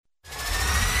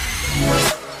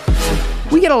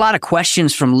We get a lot of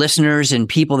questions from listeners and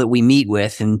people that we meet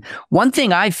with. And one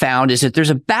thing I've found is that there's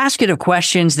a basket of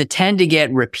questions that tend to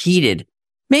get repeated,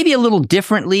 maybe a little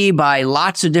differently by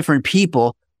lots of different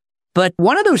people. But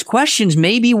one of those questions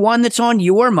may be one that's on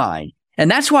your mind. And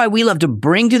that's why we love to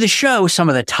bring to the show some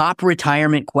of the top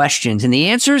retirement questions. And the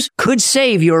answers could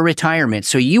save your retirement.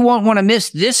 So you won't want to miss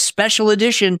this special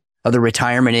edition of the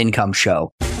Retirement Income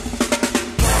Show.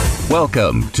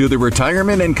 Welcome to the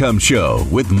Retirement Income Show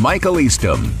with Michael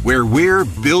Eastham, where we're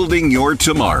building your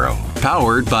tomorrow.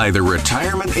 Powered by the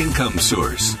Retirement Income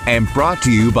Source and brought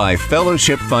to you by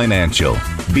Fellowship Financial.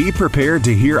 Be prepared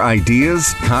to hear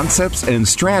ideas, concepts, and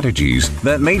strategies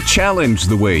that may challenge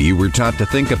the way you were taught to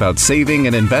think about saving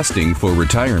and investing for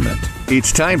retirement.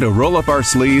 It's time to roll up our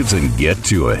sleeves and get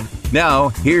to it. Now,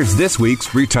 here's this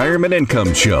week's Retirement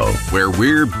Income Show, where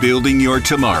we're building your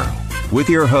tomorrow, with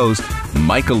your host,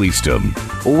 Michael Eastham.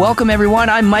 Welcome, everyone.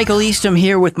 I'm Michael Eastham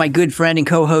here with my good friend and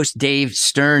co-host Dave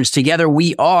Stearns. Together,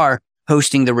 we are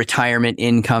hosting the Retirement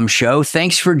Income Show.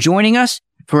 Thanks for joining us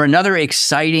for another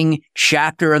exciting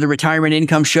chapter of the Retirement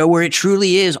Income Show, where it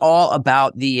truly is all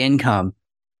about the income.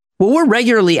 Well, we're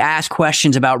regularly asked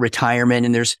questions about retirement,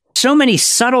 and there's so many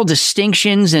subtle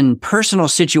distinctions and personal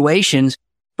situations,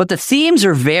 but the themes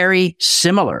are very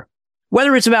similar.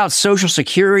 Whether it's about Social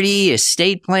Security,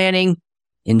 estate planning,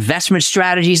 investment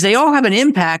strategies, they all have an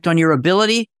impact on your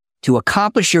ability to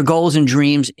accomplish your goals and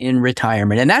dreams in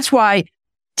retirement. And that's why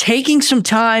taking some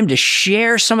time to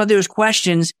share some of those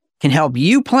questions can help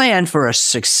you plan for a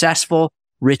successful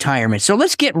retirement. So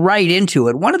let's get right into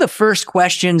it. One of the first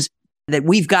questions that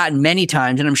we've gotten many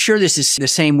times, and I'm sure this is the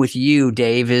same with you,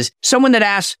 Dave, is someone that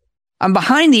asks, I'm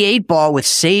behind the 8 ball with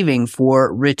saving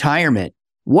for retirement.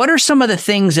 What are some of the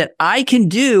things that I can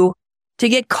do to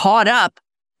get caught up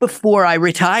before I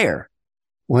retire?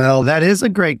 Well, that is a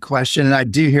great question. And I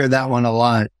do hear that one a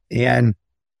lot. And,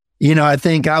 I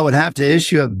think I would have to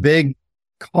issue a big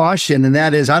caution. And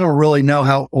that is, I don't really know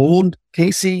how old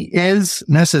Casey is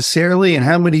necessarily and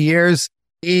how many years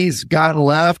he's got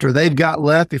left or they've got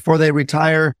left before they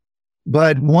retire.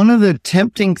 But one of the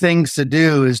tempting things to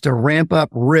do is to ramp up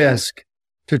risk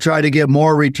to try to get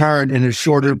more return in a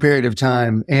shorter period of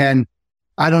time. And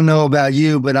I don't know about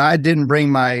you, but I didn't bring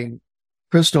my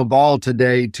crystal ball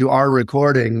today to our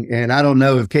recording. And I don't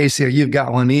know if Casey or you've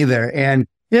got one either. And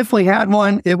if we had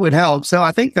one, it would help. So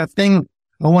I think the thing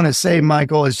I want to say,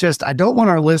 Michael, is just, I don't want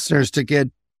our listeners to get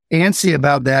antsy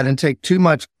about that and take too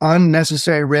much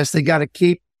unnecessary risk. They got to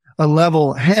keep a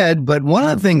level head. But one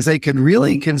of the things they could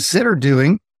really consider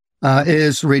doing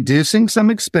is reducing some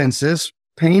expenses,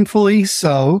 painfully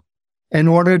so, in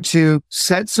order to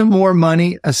set some more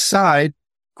money aside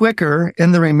quicker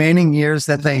in the remaining years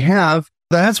that they have.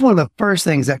 That's one of the first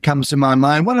things that comes to my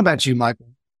mind. What about you, Michael?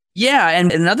 Yeah.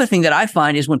 And another thing that I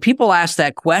find is when people ask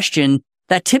that question,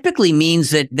 that typically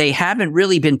means that they haven't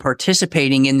really been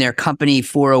participating in their company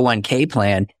 401k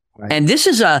plan. Right. And this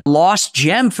is a lost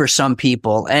gem for some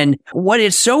people. And what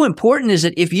is so important is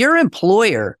that if your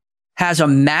employer has a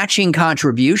matching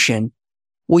contribution,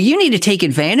 well, you need to take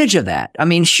advantage of that. I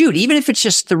mean, shoot, even if it's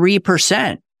just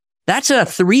 3%, that's a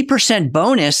 3%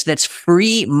 bonus that's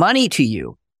free money to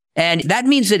you. And that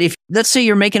means that if, let's say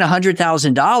you're making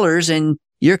 $100,000 and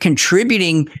you're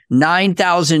contributing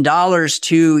 $9,000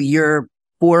 to your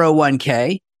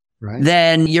 401k, right,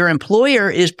 then your employer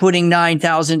is putting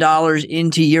 $9,000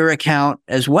 into your account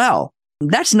as well.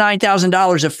 That's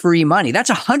 $9,000 of free money. That's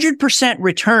 100%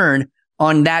 return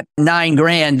on that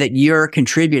 $9,000 that you're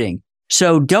contributing.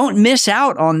 So don't miss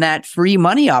out on that free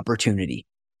money opportunity.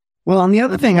 Well, and the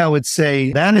other thing I would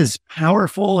say, that is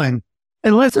powerful. And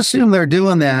let's assume they're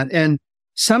doing that. And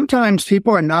sometimes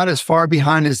people are not as far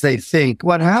behind as they think.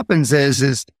 What happens is,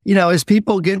 as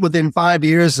people get within 5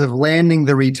 years of landing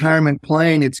the retirement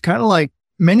plane, it's kind of like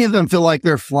many of them feel like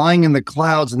they're flying in the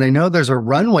clouds and they know there's a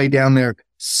runway down there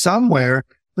somewhere,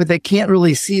 but they can't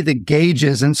really see the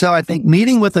gauges. And so I think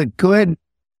meeting with a good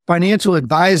financial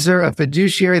advisor, a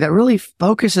fiduciary that really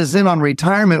focuses in on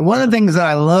retirement. One of the things that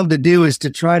I love to do is to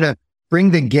try to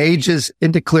bring the gauges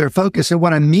into clear focus. And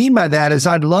what I mean by that is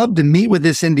I'd love to meet with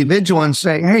this individual and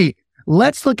say, hey,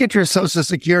 let's look at your Social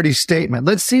Security statement.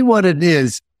 Let's see what it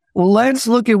is. Let's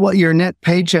look at what your net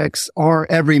paychecks are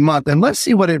every month. And let's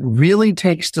see what it really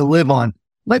takes to live on.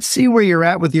 Let's see where you're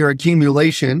at with your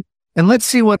accumulation. And let's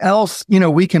see what else,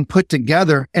 we can put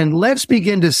together. And let's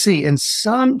begin to see. And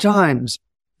sometimes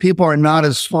people are not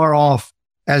as far off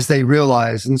as they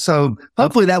realize. And so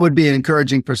hopefully that would be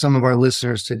encouraging for some of our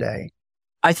listeners today.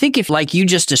 I think if, like you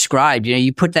just described,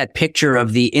 you put that picture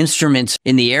of the instruments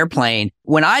in the airplane.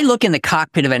 When I look in the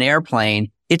cockpit of an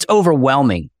airplane, it's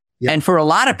overwhelming. Yep. And for a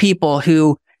lot of people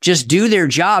who just do their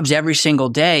jobs every single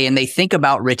day and they think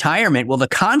about retirement. Well, the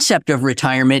concept of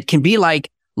retirement can be like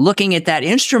looking at that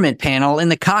instrument panel in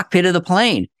the cockpit of the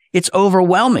plane. It's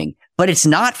overwhelming, but it's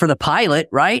not for the pilot,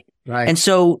 right? Right. And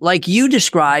so like you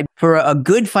described, for a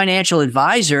good financial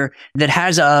advisor that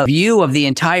has a view of the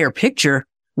entire picture,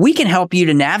 we can help you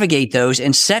to navigate those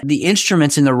and set the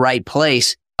instruments in the right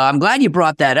place. I'm glad you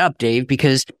brought that up, Dave,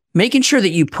 because making sure that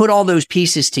you put all those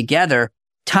pieces together,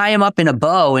 tie them up in a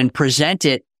bow and present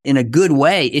it in a good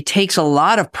way, it takes a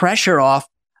lot of pressure off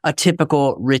a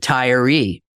typical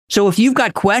retiree. So if you've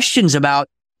got questions about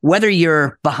whether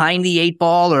you're behind the eight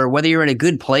ball or whether you're in a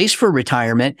good place for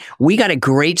retirement, we got a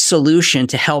great solution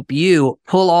to help you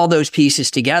pull all those pieces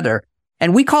together.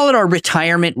 And we call it our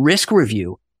retirement risk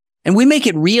review. And we make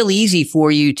it real easy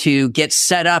for you to get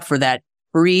set up for that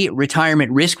free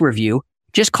retirement risk review.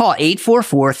 Just call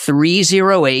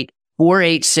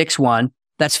 844-308-4861.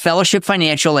 That's Fellowship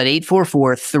Financial at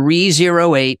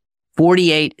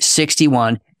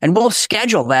 844-308-4861. And we'll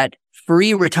schedule that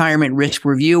free retirement risk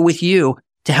review with you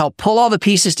to help pull all the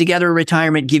pieces together in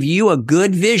retirement, give you a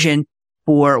good vision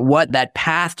for what that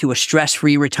path to a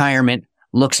stress-free retirement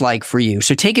looks like for you.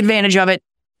 So take advantage of it.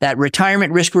 That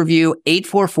retirement risk review,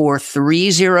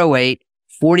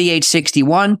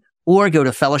 844-308-4861, or go to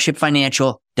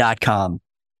fellowshipfinancial.com.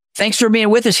 Thanks for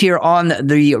being with us here on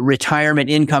the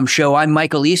Retirement Income Show. I'm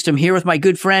Michael Eastham here with my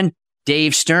good friend,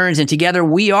 Dave Stearns, and together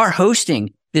we are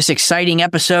hosting this exciting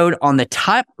episode on the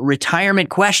top retirement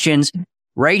questions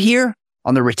right here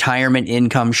on the Retirement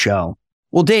Income Show.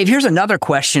 Well, Dave, here's another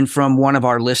question from one of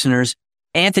our listeners.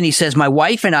 Anthony says, my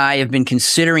wife and I have been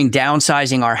considering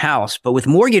downsizing our house, but with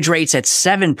mortgage rates at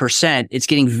 7%, it's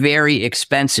getting very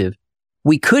expensive.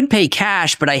 We could pay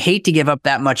cash, but I hate to give up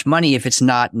that much money if it's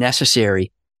not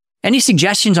necessary. Any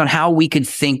suggestions on how we could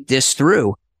think this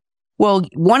through? Well,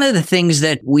 one of the things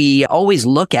that we always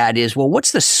look at is, well,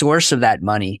 what's the source of that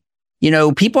money? You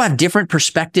know, people have different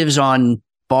perspectives on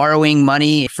borrowing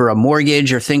money for a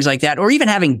mortgage or things like that, or even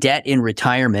having debt in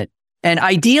retirement. And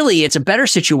ideally, it's a better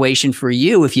situation for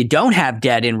you if you don't have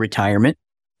debt in retirement.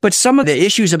 But some of the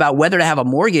issues about whether to have a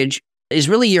mortgage is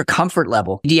really your comfort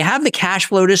level. Do you have the cash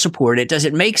flow to support it? Does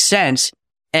it make sense?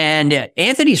 And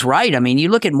Anthony's right. I mean, you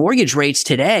look at mortgage rates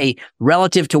today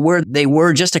relative to where they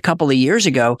were just a couple of years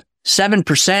ago,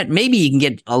 7%, maybe you can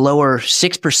get a lower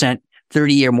 6%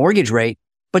 30-year mortgage rate,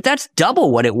 but that's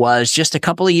double what it was just a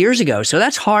couple of years ago. So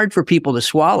that's hard for people to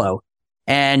swallow.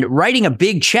 And writing a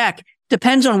big check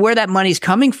depends on where that money's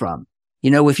coming from.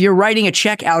 You know, if you're writing a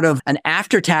check out of an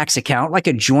after-tax account, like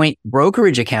a joint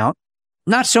brokerage account,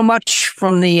 not so much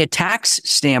from the tax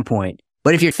standpoint.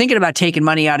 But if you're thinking about taking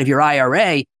money out of your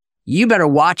IRA, you better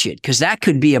watch it because that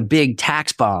could be a big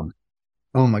tax bomb.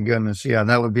 Oh my goodness. Yeah,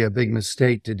 that would be a big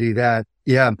mistake to do that.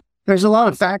 Yeah. There's a lot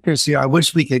of factors here. I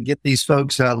wish we could get these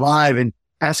folks live and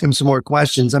ask them some more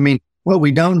questions. I mean, what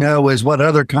we don't know is what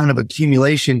other kind of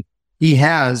accumulation he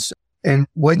has. And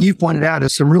what you pointed out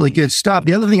is some really good stuff.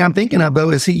 The other thing I'm thinking of, though,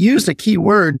 is he used a key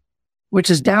word, which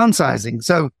is downsizing.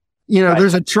 So, you know,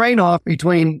 There's a trade-off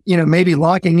between, you know, maybe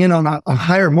locking in on a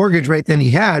higher mortgage rate than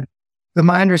he had. But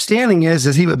my understanding is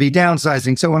he would be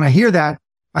downsizing. So when I hear that,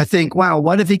 I think, wow,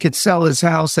 what if he could sell his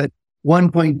house at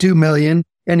 1.2 million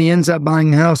and he ends up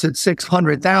buying a house at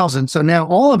 600,000? So now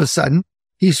all of a sudden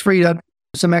he's freed up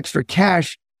some extra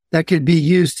cash that could be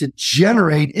used to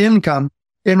generate income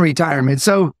in retirement.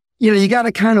 So, you know, you got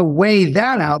to kind of weigh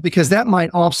that out because that might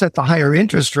offset the higher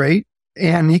interest rate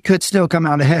and he could still come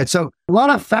out ahead. So a lot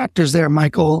of factors there,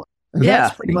 Michael.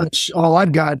 That's pretty much all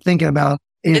I've got thinking about.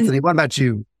 Anthony, what about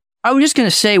you? I was just going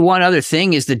to say one other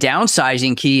thing is the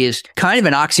downsizing key is kind of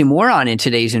an oxymoron in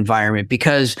today's environment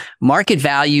because market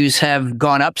values have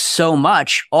gone up so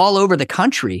much all over the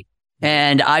country.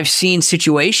 And I've seen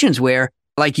situations where,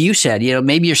 like you said, you know,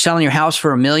 maybe you're selling your house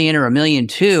for $1 million or $1.2 million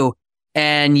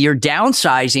and you're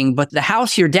downsizing, but the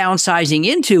house you're downsizing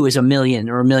into is $1 million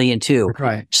or $1.2 million.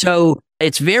 Right. So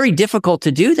it's very difficult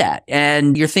to do that.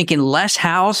 And you're thinking less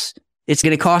house, it's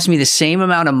going to cost me the same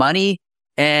amount of money.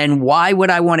 And why would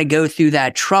I want to go through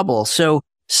that trouble? So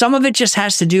some of it just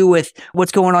has to do with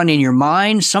what's going on in your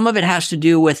mind. Some of it has to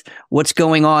do with what's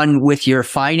going on with your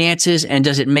finances. And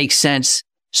does it make sense,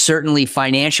 certainly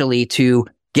financially, to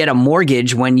get a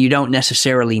mortgage when you don't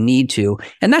necessarily need to?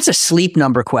 And that's a sleep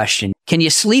number question. Can you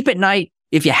sleep at night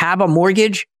if you have a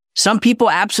mortgage? Some people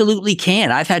absolutely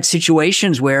can. I've had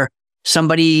situations where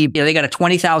somebody, you know, they got a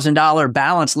 $20,000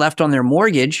 balance left on their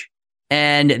mortgage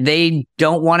and they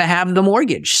don't want to have the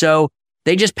mortgage. So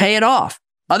they just pay it off.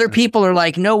 Other people are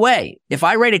like, no way. If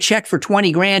I write a check for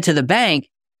 20 grand to the bank,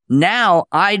 now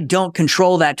I don't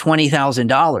control that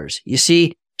 $20,000. You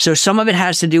see? So some of it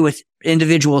has to do with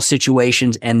individual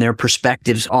situations and their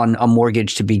perspectives on a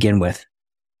mortgage to begin with.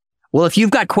 Well, if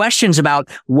you've got questions about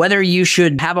whether you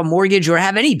should have a mortgage or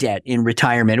have any debt in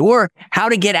retirement, or how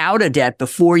to get out of debt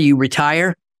before you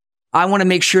retire, I want to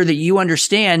make sure that you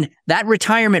understand that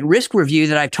retirement risk review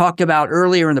that I've talked about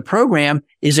earlier in the program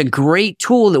is a great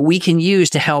tool that we can use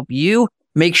to help you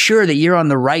make sure that you're on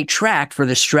the right track for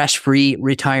the stress-free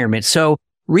retirement. So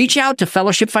reach out to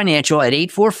Fellowship Financial at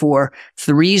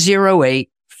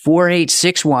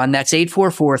 844-308-4861. That's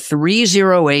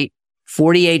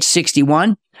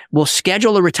 844-308-4861. We'll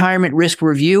schedule a retirement risk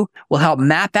review. We'll help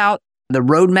map out the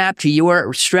roadmap to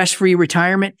your stress-free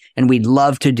retirement, and we'd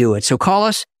love to do it. So call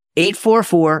us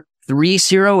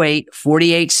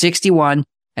 844-308-4861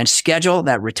 and schedule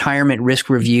that retirement risk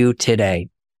review today.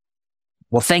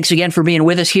 Well, thanks again for being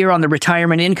with us here on the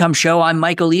Retirement Income Show. I'm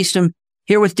Michael Eastham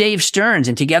here with Dave Stearns,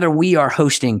 and together we are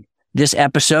hosting this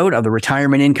episode of the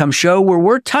Retirement Income Show where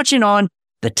we're touching on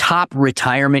the top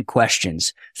retirement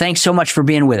questions. Thanks so much for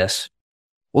being with us.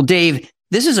 Well, Dave,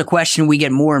 this is a question we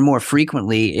get more and more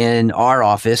frequently in our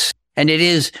office, and it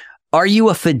is, are you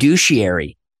a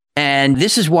fiduciary? And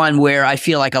this is one where I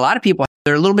feel like a lot of people,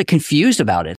 they're a little bit confused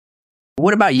about it.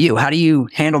 What about you? How do you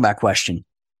handle that question?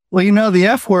 Well, the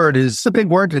F word is a big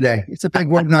word today. It's a big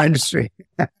word in our industry.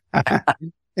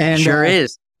 And sure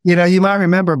is. You might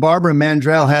remember Barbara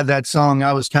Mandrell had that song,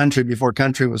 I Was Country Before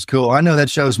Country Was Cool. I know that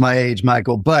shows my age,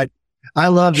 Michael, but I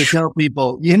love to tell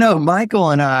people,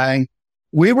 Michael and I,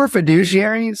 we were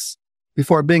fiduciaries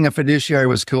before being a fiduciary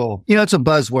was cool. It's a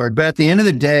buzzword, but at the end of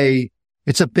the day,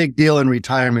 it's a big deal in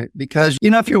retirement because,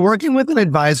 if you're working with an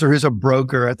advisor who's a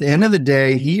broker, at the end of the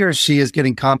day, he or she is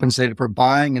getting compensated for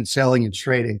buying and selling and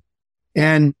trading.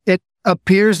 And it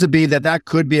appears to be that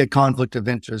could be a conflict of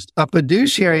interest. A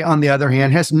fiduciary, on the other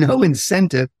hand, has no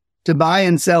incentive to buy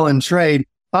and sell and trade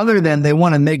other than they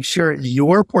want to make sure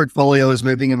your portfolio is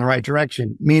moving in the right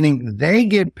direction, meaning they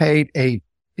get paid a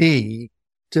fee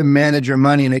to manage your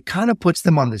money. And it kind of puts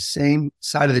them on the same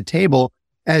side of the table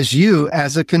as you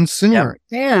as a consumer.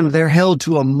 Yep. And they're held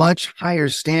to a much higher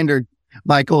standard,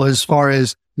 Michael, as far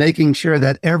as making sure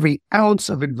that every ounce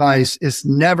of advice is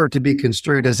never to be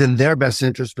construed as in their best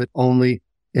interest, but only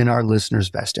in our listeners'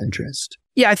 best interest.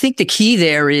 Yeah, I think the key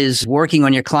there is working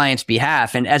on your client's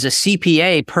behalf. And as a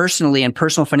CPA personally and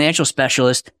personal financial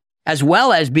specialist, as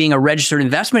well as being a registered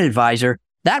investment advisor,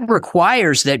 that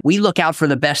requires that we look out for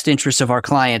the best interests of our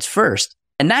clients first.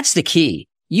 And that's the key.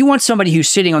 You want somebody who's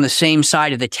sitting on the same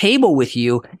side of the table with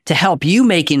you to help you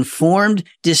make informed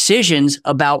decisions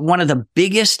about one of the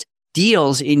biggest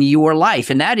deals in your life.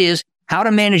 And that is how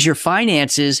to manage your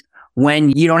finances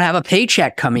when you don't have a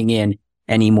paycheck coming in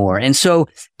anymore. And so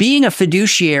being a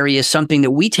fiduciary is something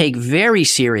that we take very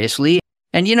seriously.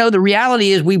 And, the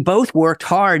reality is we both worked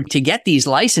hard to get these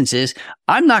licenses.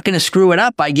 I'm not going to screw it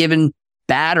up by giving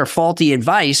bad or faulty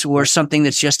advice or something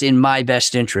that's just in my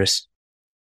best interest.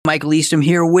 Michael Eastham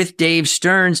here with Dave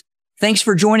Stearns. Thanks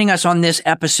for joining us on this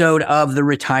episode of the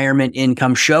Retirement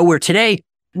Income Show, where today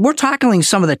we're tackling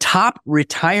some of the top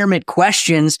retirement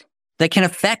questions that can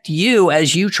affect you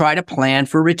as you try to plan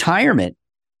for retirement.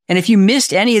 And if you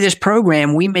missed any of this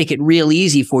program, we make it real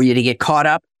easy for you to get caught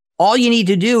up. All you need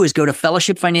to do is go to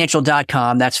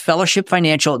fellowshipfinancial.com. That's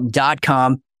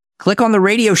fellowshipfinancial.com. Click on the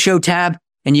radio show tab,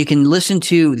 and you can listen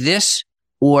to this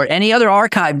or any other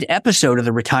archived episode of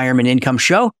the Retirement Income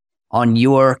Show on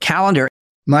your calendar.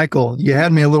 Michael, you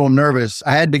had me a little nervous.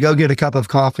 I had to go get a cup of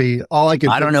coffee. I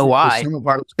don't know why. Some of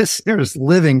our listeners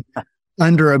living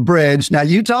under a bridge. Now,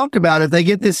 you talked about if they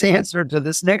get this answer to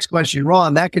this next question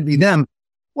wrong, that could be them.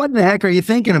 What the heck are you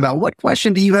thinking about? What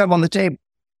question do you have on the table?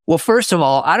 Well, first of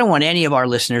all, I don't want any of our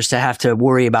listeners to have to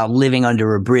worry about living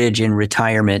under a bridge in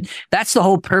retirement. That's the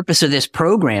whole purpose of this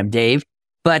program, Dave.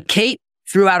 But Kate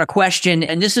threw out a question,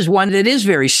 and this is one that is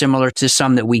very similar to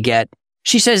some that we get.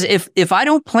 She says, if I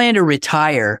don't plan to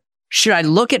retire, should I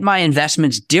look at my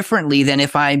investments differently than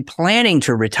if I'm planning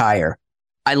to retire?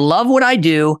 I love what I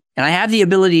do, and I have the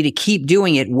ability to keep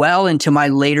doing it well into my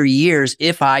later years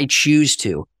if I choose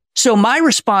to. So my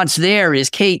response there is,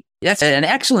 Kate, that's an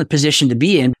excellent position to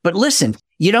be in. But listen,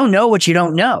 you don't know what you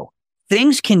don't know.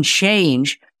 Things can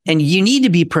change, and you need to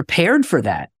be prepared for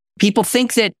that. People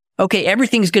think that, okay,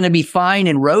 everything's going to be fine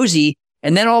and rosy.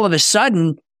 And then all of a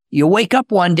sudden you wake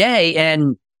up one day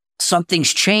and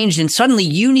something's changed. And suddenly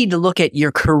you need to look at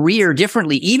your career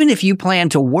differently, even if you plan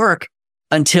to work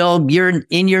until you're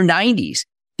in your 90s.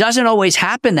 Doesn't always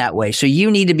happen that way. So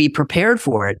you need to be prepared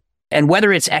for it. And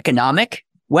whether it's economic,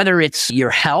 whether it's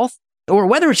your health, or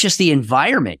whether it's just the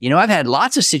environment, I've had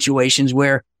lots of situations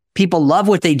where people love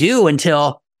what they do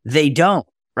until they don't,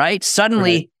 right?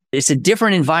 Suddenly, It's a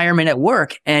different environment at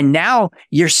work. And now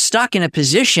you're stuck in a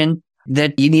position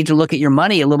that you need to look at your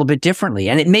money a little bit differently.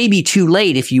 And it may be too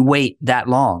late if you wait that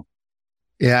long.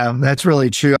 Yeah, that's really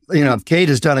true. Kate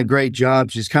has done a great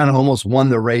job. She's kind of almost won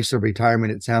the race of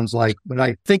retirement, it sounds like. But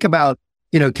I think about,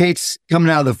 Kate's coming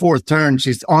out of the fourth turn.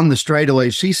 She's on the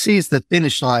straightaway. She sees the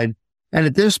finish line. And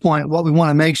at this point, what we want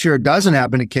to make sure doesn't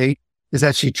happen to Kate is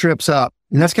that she trips up.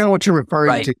 And that's kind of what you're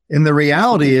referring to. And the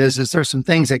reality is there's some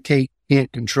things that Kate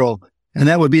can't control. And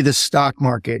that would be the stock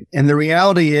market. And the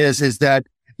reality is that,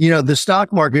 the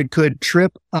stock market could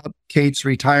trip up Kate's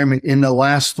retirement in the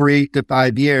last 3 to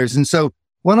 5 years. And so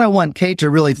what I want Kate to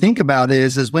really think about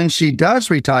is when she does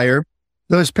retire,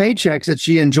 those paychecks that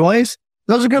she enjoys,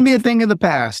 those are going to be a thing of the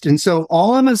past. And so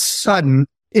all of a sudden,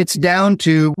 it's down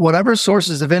to whatever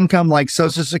sources of income like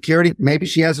Social Security. Maybe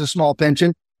she has a small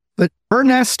pension, but her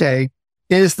nest egg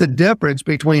is the difference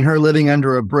between her living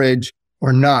under a bridge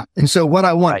or not. And so what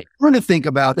I want her to think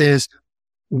about is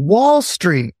Wall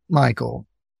Street, Michael,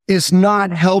 is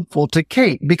not helpful to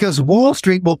Kate because Wall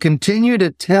Street will continue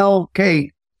to tell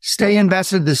Kate, stay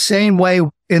invested the same way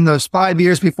in those 5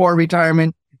 years before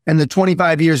retirement and the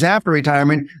 25 years after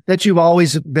retirement that you've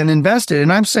always been invested.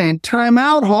 And I'm saying, time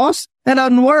out, Hoss. That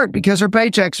doesn't work because her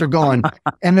paychecks are gone.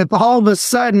 And if all of a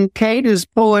sudden Kate is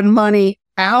pulling money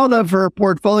out of her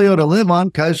portfolio to live on,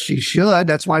 because she should,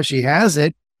 that's why she has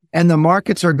it, and the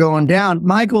markets are going down,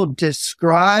 Michael,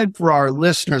 describe for our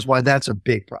listeners why that's a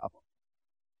big problem.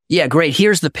 Yeah, great.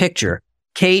 Here's the picture.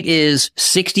 Kate is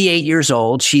 68 years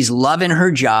old. She's loving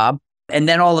her job. And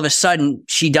then all of a sudden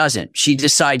she doesn't. She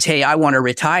decides, hey, I want to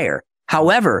retire.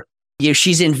 However,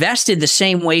 she's invested the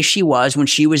same way she was when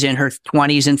she was in her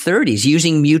 20s and 30s,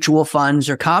 using mutual funds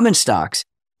or common stocks.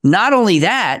 Not only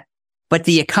that, but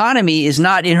the economy is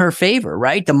not in her favor,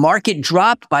 right? The market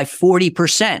dropped by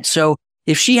 40%. So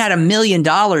if she had $1 million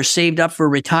saved up for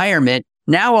retirement,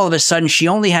 now all of a sudden she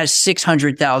only has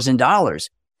 $600,000.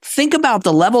 Think about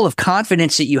the level of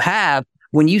confidence that you have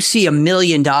when you see $1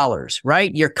 million,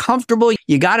 right? You're comfortable.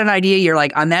 You got an idea. You're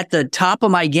like, I'm at the top of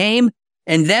my game.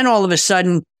 And then all of a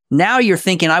sudden, now you're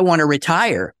thinking, I want to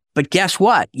retire. But guess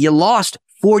what? You lost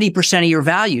 40% of your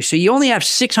value. So you only have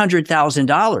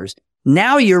 $600,000.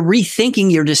 Now you're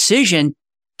rethinking your decision.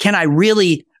 Can I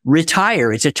really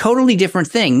retire? It's a totally different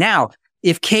thing. Now,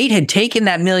 if Kate had taken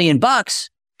that $1 million,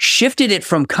 shifted it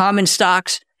from common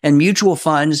stocks and mutual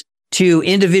funds to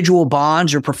individual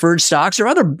bonds or preferred stocks or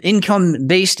other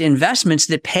income-based investments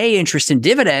that pay interest and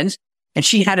dividends, and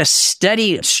she had a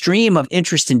steady stream of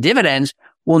interest and dividends,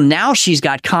 well, now she's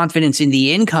got confidence in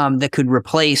the income that could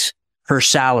replace her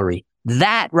salary.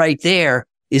 That right there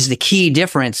is the key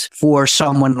difference for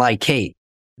someone like Kate.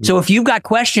 So if you've got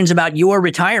questions about your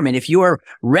retirement, if you're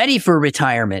ready for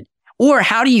retirement, or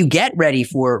how do you get ready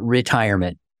for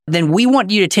retirement, then we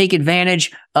want you to take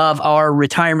advantage of our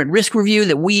retirement risk review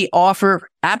that we offer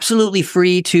absolutely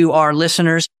free to our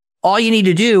listeners. All you need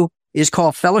to do is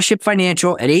call Fellowship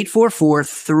Financial at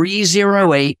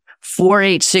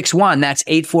 844-308-4861. That's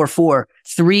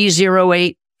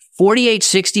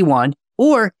 844-308-4861.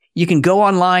 Or you can go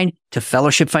online to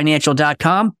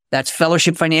fellowshipfinancial.com. That's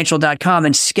fellowshipfinancial.com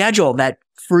and schedule that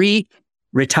free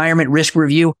retirement risk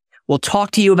review. We'll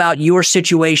talk to you about your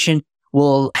situation.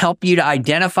 We'll help you to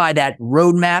identify that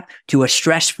roadmap to a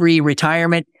stress-free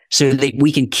retirement so that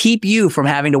we can keep you from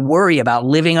having to worry about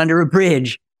living under a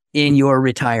bridge in your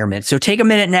retirement. So take a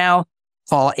minute now,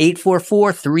 call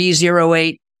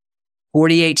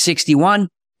 844-308-4861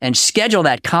 and schedule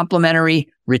that complimentary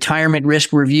retirement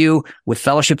risk review with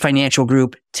Fellowship Financial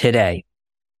Group today.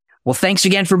 Well, thanks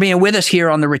again for being with us here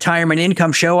on the Retirement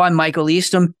Income Show. I'm Michael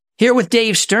Eastham here with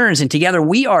Dave Stearns, and together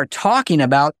we are talking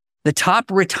about the top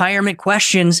retirement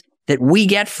questions that we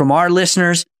get from our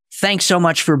listeners. Thanks so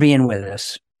much for being with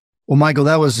us. Well, Michael,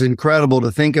 that was incredible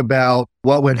to think about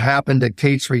what would happen to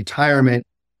Kate's retirement.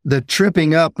 The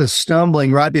tripping up, the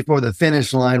stumbling right before the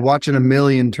finish line, watching $1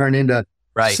 million turn into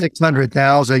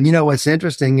 600,000. You know, what's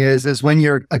interesting is when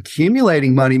you're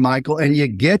accumulating money, Michael, and you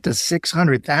get to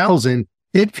 600,000,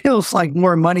 it feels like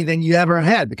more money than you ever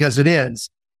had, because it is.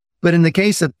 But in the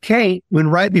case of Kate, when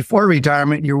right before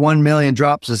retirement, your 1 million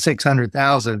drops to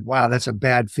 600,000. Wow, that's a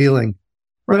bad feeling.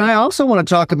 But I also want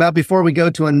to talk about, before we go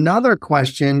to another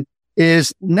question,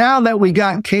 is now that we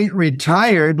got Kate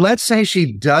retired, let's say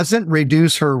she doesn't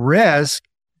reduce her risk.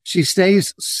 She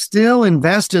stays still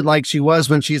invested like she was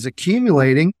when she's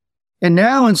accumulating. And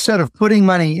now, instead of putting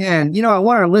money in, I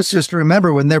want our listeners to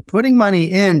remember, when they're putting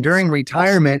money in during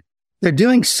retirement, they're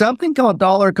doing something called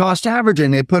dollar cost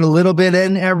averaging. They put a little bit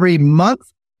in every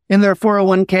month in their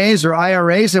 401ks or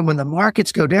IRAs. And when the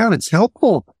markets go down, it's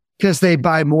helpful because they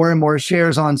buy more and more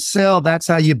shares on sale. That's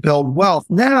how you build wealth.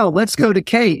 Now let's go to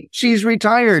Kate. She's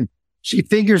retired. She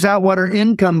figures out what her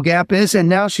income gap is, and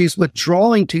now she's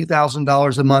withdrawing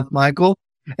 $2,000 a month, Michael,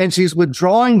 and she's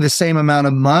withdrawing the same amount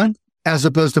a month as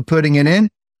opposed to putting it in.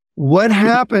 What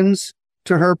happens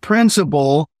to her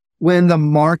principal when the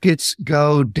markets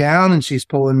go down and she's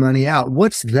pulling money out?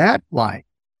 What's that like?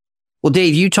 Well,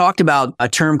 Dave, you talked about a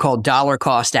term called dollar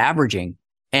cost averaging.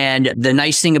 And the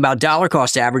nice thing about dollar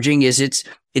cost averaging is it's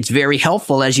very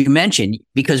helpful, as you mentioned,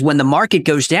 because when the market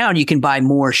goes down, you can buy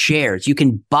more shares. You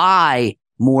can buy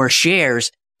more shares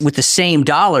with the same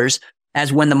dollars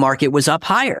as when the market was up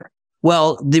higher.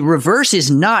 Well, the reverse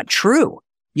is not true.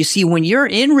 You see, when you're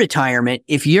in retirement,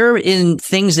 if you're in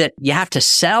things that you have to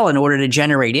sell in order to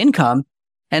generate income,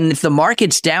 and if the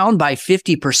market's down by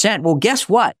 50%, well, guess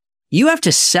what? You have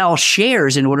to sell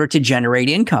shares in order to generate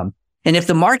income. And if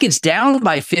the market's down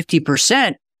by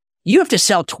 50%, you have to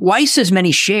sell twice as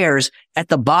many shares at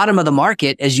the bottom of the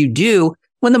market as you do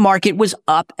when the market was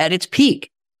up at its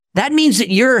peak. That means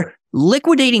that you're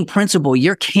liquidating principal.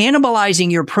 You're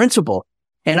cannibalizing your principal.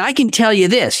 And I can tell you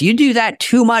this, you do that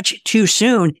too much too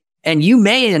soon, and you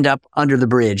may end up under the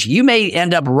bridge. You may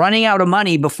end up running out of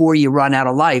money before you run out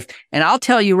of life. And I'll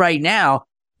tell you right now,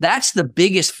 that's the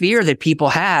biggest fear that people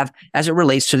have as it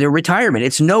relates to their retirement.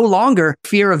 It's no longer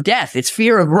fear of death. It's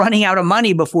fear of running out of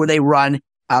money before they run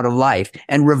out of life.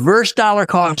 And reverse dollar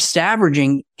cost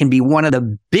averaging can be one of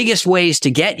the biggest ways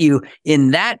to get you in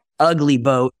that ugly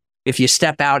boat. If you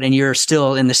step out and you're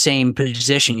still in the same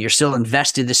position, you're still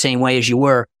invested the same way as you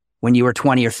were when you were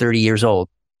 20 or 30 years old.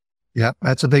 Yeah,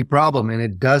 that's a big problem. And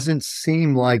it doesn't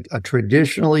seem like a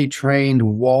traditionally trained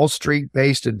Wall Street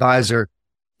based advisor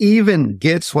even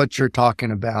gets what you're talking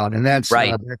about. And that's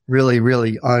right. Really,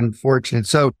 really unfortunate.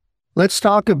 So let's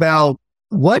talk about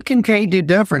what can Kate do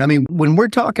different? I mean, when we're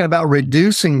talking about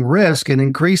reducing risk and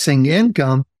increasing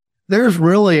income, there's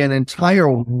really an entire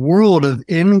world of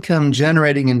income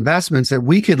generating investments that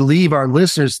we could leave our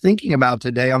listeners thinking about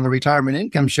today on the Retirement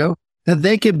Income Show that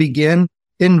they could begin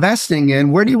investing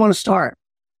in. Where do you want to start?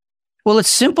 Well, it's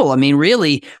simple. I mean,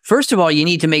 really, first of all, you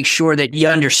need to make sure that you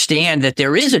understand that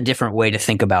there is a different way to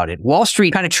think about it. Wall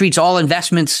Street kind of treats all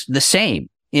investments the same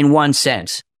in one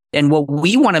sense. And what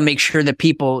we want to make sure that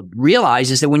people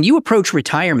realize is that when you approach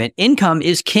retirement, income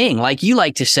is king. Like you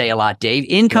like to say a lot, Dave,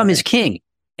 income is king.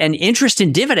 And interest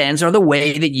and dividends are the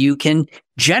way that you can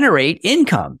generate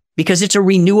income because it's a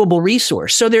renewable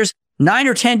resource. So there's 9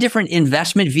 or 10 different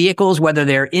investment vehicles, whether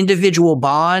they're individual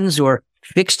bonds or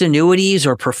fixed annuities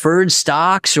or preferred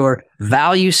stocks or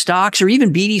value stocks or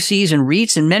even BDCs and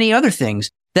REITs and many other things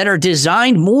that are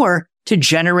designed more to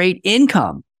generate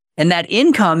income. And that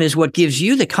income is what gives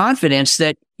you the confidence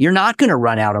that you're not going to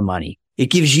run out of money. It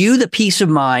gives you the peace of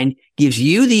mind, gives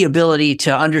you the ability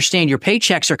to understand your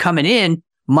paychecks are coming in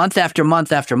month after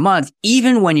month after month,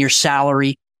 even when your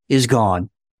salary is gone.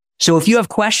 So if you have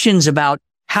questions about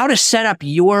how to set up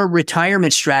your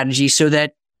retirement strategy so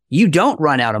that you don't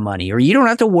run out of money or you don't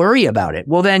have to worry about it,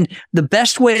 well, then the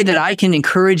best way that I can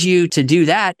encourage you to do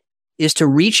that is to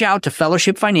reach out to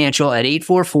Fellowship Financial at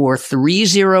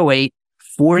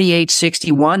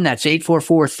 844-308-4861. That's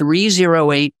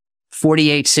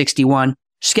 844-308-4861.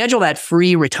 Schedule that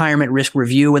free retirement risk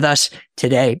review with us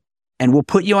today, and we'll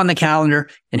put you on the calendar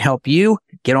and help you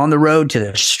get on the road to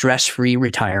the stress-free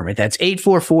retirement. That's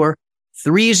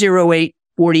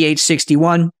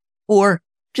 844-308-4861, or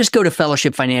just go to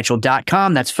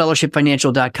fellowshipfinancial.com. That's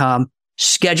fellowshipfinancial.com.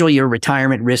 Schedule your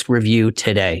retirement risk review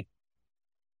today.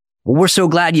 Well, we're so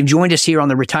glad you've joined us here on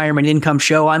the Retirement Income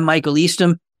Show. I'm Michael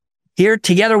Eastham, here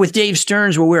together with Dave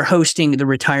Stearns, where we're hosting the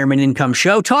Retirement Income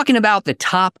Show, talking about the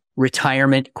top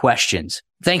retirement questions.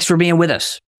 Thanks for being with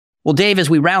us. Well, Dave, as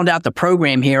we round out the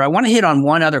program here, I want to hit on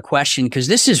one other question because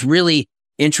this is really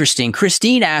interesting.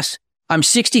 Christine asks, I'm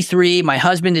 63. My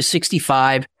husband is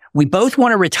 65. We both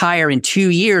want to retire in 2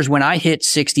 years when I hit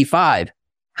 65.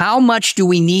 How much do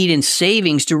we need in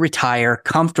savings to retire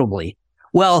comfortably?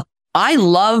 Well, I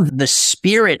love the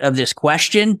spirit of this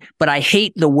question, but I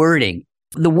hate the wording.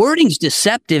 The wording's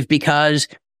deceptive because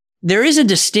there is a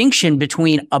distinction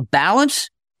between a balance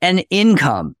and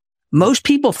income. Most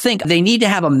people think they need to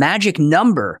have a magic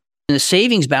number in the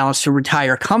savings balance to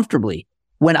retire comfortably.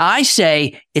 When I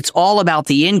say it's all about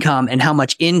the income and how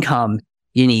much income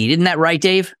you need. Isn't that right,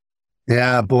 Dave?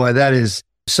 Yeah, boy, that is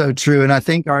so true. And I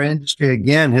think our industry,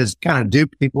 again, has kind of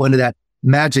duped people into that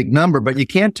magic number, but you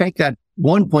can't take that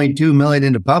 1.2 million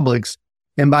into Publix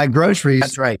and buy groceries.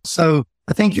 That's right. So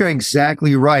I think you're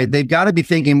exactly right. They've got to be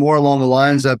thinking more along the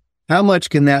lines of how much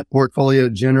can that portfolio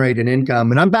generate in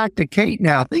income? And I'm back to Kate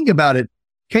now. Think about it.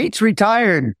 Kate's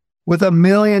retired. with $1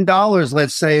 million,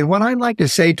 let's say, what I'd like to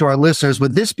say to our listeners,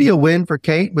 would this be a win for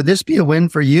Kate? Would this be a win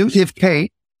for you if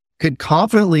Kate could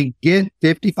confidently get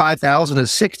 $55,000 to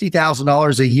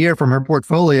 $60,000 a year from her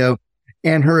portfolio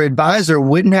and her advisor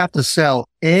wouldn't have to sell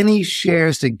any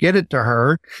shares to get it to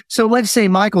her? So let's say,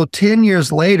 Michael, 10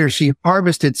 years later, she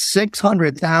harvested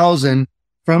 $600,000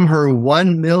 from her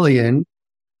 $1 million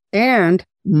and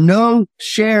no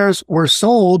shares were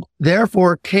sold.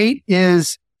 Therefore, Kate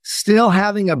is still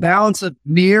having a balance of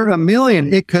near $1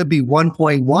 million. It could be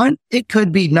 1.1. It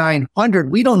could be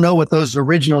 900. We don't know what those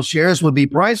original shares would be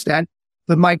priced at.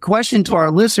 But my question to our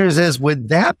listeners is, would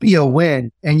that be a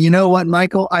win? And you know what,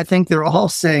 Michael? I think they're all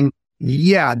saying,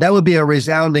 yeah, that would be a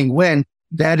resounding win.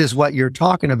 That is what you're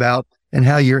talking about and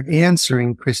how you're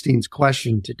answering Christine's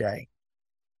question today.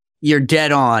 You're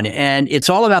dead on. And it's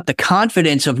all about the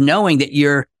confidence of knowing that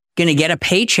you're going to get a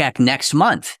paycheck next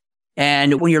month.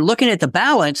 And when you're looking at the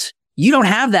balance, you don't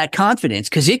have that confidence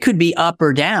because it could be up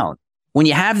or down. When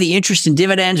you have the interest and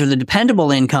dividends or the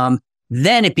dependable income,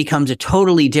 then it becomes a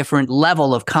totally different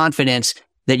level of confidence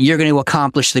that you're going to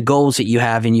accomplish the goals that you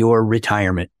have in your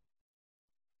retirement.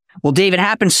 Well, Dave, it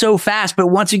happened so fast, but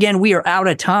once again, we are out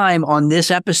of time on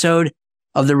this episode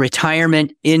of the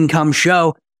Retirement Income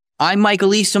Show. I'm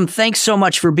Michael Eastham. Thanks so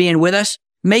much for being with us.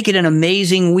 Make it an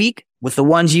amazing week with the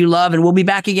ones you love, and we'll be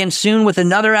back again soon with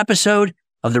another episode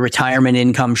of the Retirement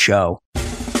Income Show.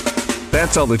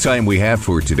 That's all the time we have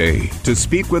for today. To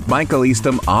speak with Michael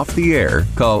Eastham off the air,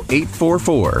 call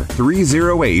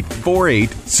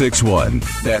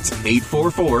 844-308-4861. That's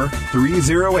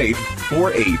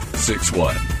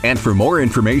 844-308-4861. And for more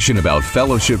information about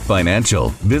Fellowship Financial,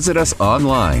 visit us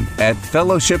online at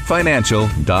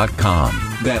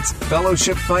fellowshipfinancial.com. That's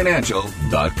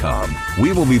fellowshipfinancial.com.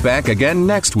 We will be back again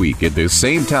next week at this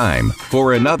same time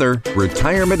for another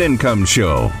Retirement Income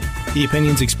Show. The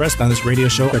opinions expressed on this radio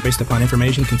show are based upon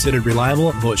information considered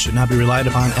reliable, though it should not be relied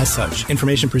upon as such.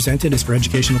 Information presented is for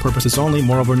educational purposes only.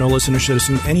 Moreover, no listener should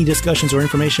assume any discussions or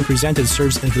information presented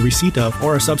serves as the receipt of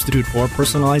or a substitute for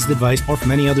personalized advice or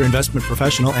from any other investment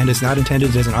professional and is not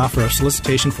intended as an offer of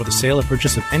solicitation for the sale or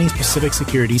purchase of any specific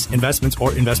securities, investments,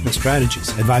 or investment strategies.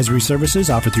 Advisory services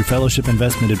offered through Fellowship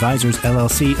Investment Advisors,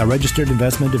 LLC, a registered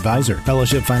investment advisor.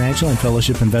 Fellowship Financial and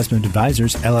Fellowship Investment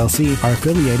Advisors, LLC, are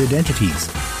affiliated entities.